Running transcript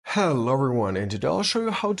Hello everyone, and today I'll show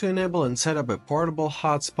you how to enable and set up a portable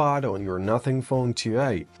hotspot on your Nothing Phone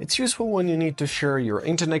 2a. It's useful when you need to share your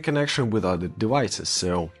internet connection with other devices,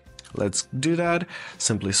 so let's do that.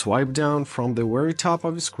 Simply swipe down from the very top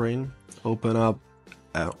of the screen, open up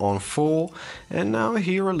on full, and now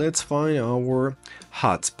here let's find our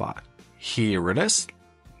hotspot. Here it is.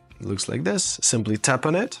 It looks like this. Simply tap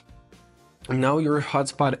on it. Now your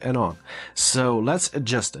hotspot is on. So let's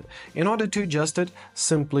adjust it. In order to adjust it,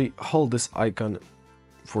 simply hold this icon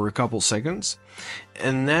for a couple seconds.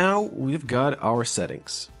 And now we've got our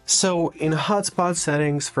settings. So in hotspot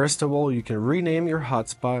settings, first of all, you can rename your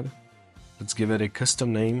hotspot. Let's give it a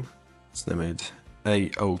custom name. Let's name it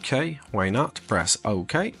AOK. Why not? Press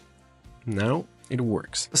OK. Now it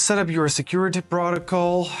works. Set up your security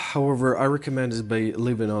protocol. However, I recommend is by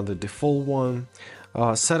leaving on the default one.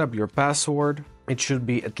 Set up your password. It should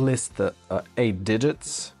be at least 8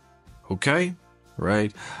 digits. Okay,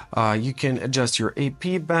 right. You can adjust your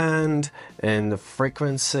AP band and the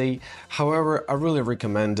frequency. However, I really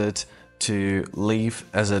recommend it to leave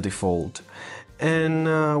as a default.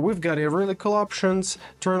 And we've got a really cool options.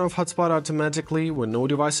 Turn off hotspot automatically when no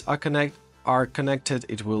devices are connected.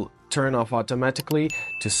 It will turn off automatically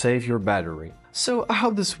to save your battery. So I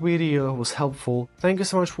hope this video was helpful. Thank you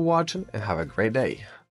so much for watching and have a great day.